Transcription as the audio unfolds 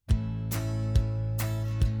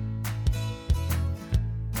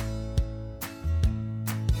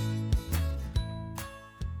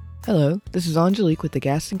Hello, this is Angelique with the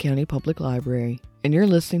Gaston County Public Library, and you're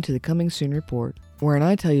listening to the Coming Soon Report, wherein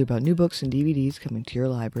I tell you about new books and DVDs coming to your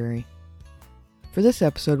library. For this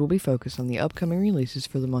episode, we'll be focused on the upcoming releases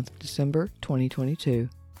for the month of December 2022.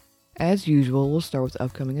 As usual, we'll start with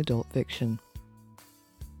upcoming adult fiction.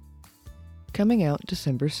 Coming out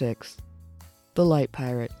December 6th, The Light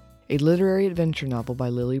Pirate, a literary adventure novel by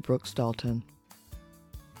Lily Brooks Dalton.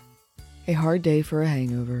 A Hard Day for a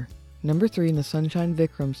Hangover, number 3 in the Sunshine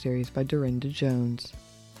Vikram series by Dorinda Jones.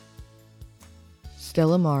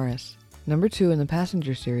 Stella Maris, number 2 in the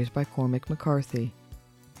Passenger series by Cormac McCarthy.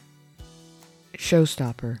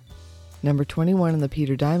 Showstopper, number 21 in the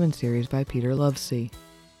Peter Diamond series by Peter Lovesey.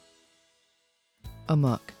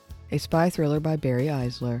 Amok, a spy thriller by Barry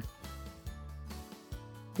Eisler.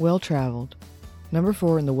 Well Traveled, number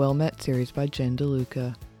 4 in the Well Met series by Jen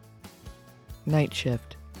DeLuca. Night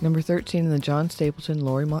Shift, number 13 in the John Stapleton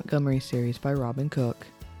Laurie Montgomery series by Robin Cook.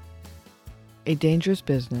 A Dangerous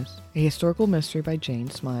Business, a historical mystery by Jane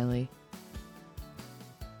Smiley.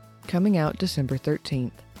 Coming out December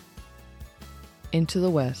 13th. Into the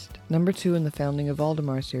West, number 2 in the Founding of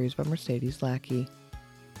Valdemar series by Mercedes Lackey.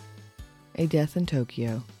 A Death in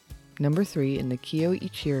Tokyo, number 3 in the Kyo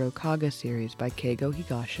Ichiro Kaga series by Keigo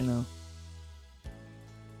Higashino.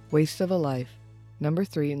 Waste of a Life, number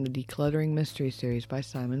 3 in the Decluttering Mystery series by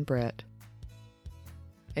Simon Brett.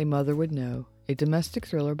 A Mother Would Know, a domestic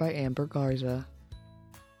thriller by Amber Garza.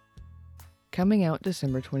 Coming out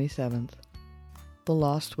December 27th. The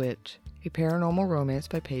Lost Witch, a paranormal romance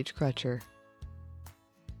by Paige Crutcher.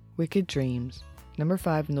 Wicked Dreams, number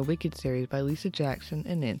 5 in the Wicked series by Lisa Jackson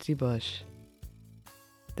and Nancy Bush.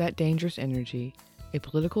 That Dangerous Energy, a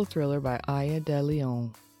political thriller by Aya De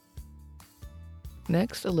Leon.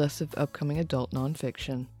 Next, a list of upcoming adult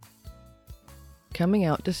nonfiction. Coming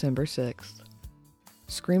out December 6th.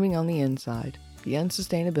 Screaming on the Inside, The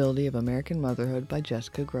Unsustainability of American Motherhood by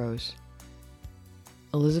Jessica Gross.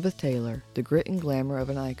 Elizabeth Taylor, The Grit and Glamour of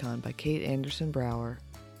an Icon by Kate Anderson Brower.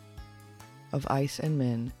 Of Ice and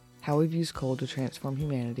Men, How We've Used Coal to Transform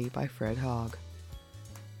Humanity by Fred Hogg.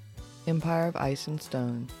 Empire of Ice and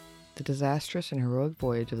Stone, The Disastrous and Heroic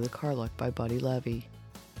Voyage of the Karluk by Buddy Levy.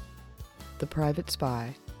 The Private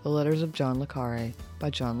Spy, The Letters of John le Carré by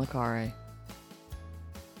John le Carré.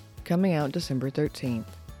 Coming out December 13th.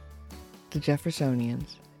 The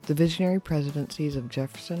Jeffersonians, The Visionary Presidencies of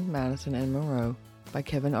Jefferson, Madison, and Monroe by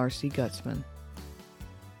Kevin R.C. Gutzman.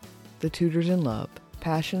 The Tudors in Love,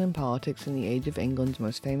 Passion and Politics in the Age of England's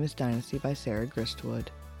Most Famous Dynasty by Sarah Gristwood.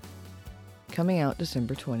 Coming out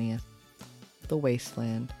December 20th. The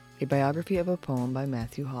Wasteland, a biography of a poem by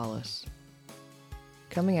Matthew Hollis.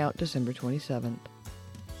 Coming out December 27th.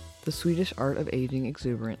 The Swedish Art of Aging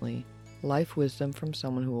Exuberantly, Life Wisdom from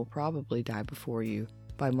Someone Who Will Probably Die Before You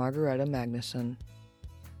by Margareta Magnusson.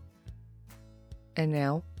 And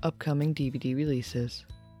now, upcoming DVD releases.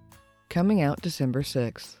 Coming out December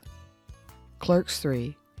 6th. Clerks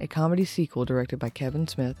 3, a comedy sequel directed by Kevin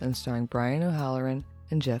Smith and starring Brian O'Halloran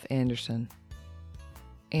and Jeff Anderson.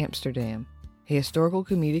 Amsterdam, a historical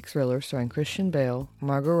comedic thriller starring Christian Bale,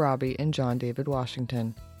 Margot Robbie, and John David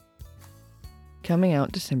Washington. Coming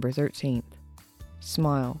out December 13th.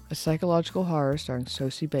 Smile, a psychological horror starring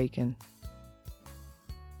Sosie Bacon.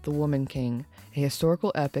 The Woman King, a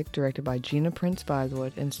historical epic directed by Gina Prince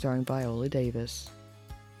Bythewood and starring Viola Davis.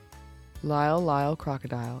 Lyle Lyle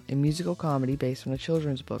Crocodile, a musical comedy based on a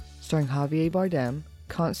children's book starring Javier Bardem,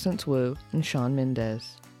 Constance Wu, and Shawn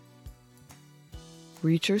Mendes.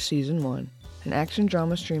 Reacher Season 1, an action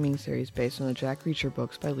drama streaming series based on the Jack Reacher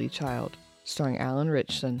books by Lee Child, starring Alan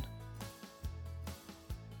Ritchson.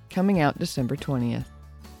 Coming out December 20th.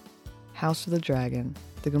 House of the Dragon,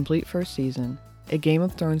 the complete first season, a Game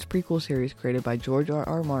of Thrones prequel series created by George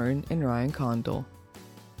R.R. Martin and Ryan Condal.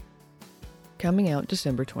 Coming out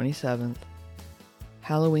December 27th.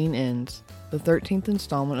 Halloween Ends, the 13th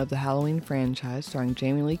installment of the Halloween franchise starring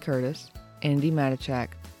Jamie Lee Curtis, Andy Matichak,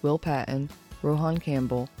 Will Patton, Rohan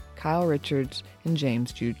Campbell, Kyle Richards, and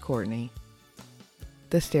James Jude Courtney.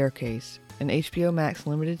 The Staircase, an HBO Max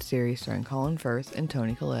limited series starring Colin Firth and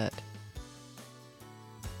Toni Collette.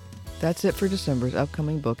 That's it for December's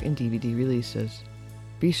upcoming book and DVD releases.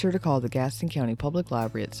 Be sure to call the Gaston County Public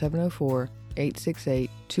Library at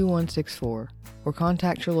 704-868-2164 or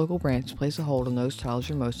contact your local branch to place a hold on those titles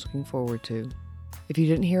you're most looking forward to. If you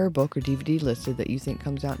didn't hear a book or DVD listed that you think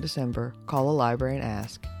comes out in December, call the library and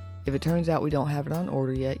ask. If it turns out we don't have it on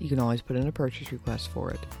order yet, you can always put in a purchase request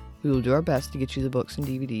for it. We will do our best to get you the books and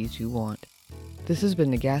DVDs you want. This has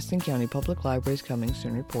been the Gaston County Public Library's Coming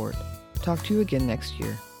Soon Report. Talk to you again next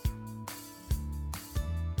year.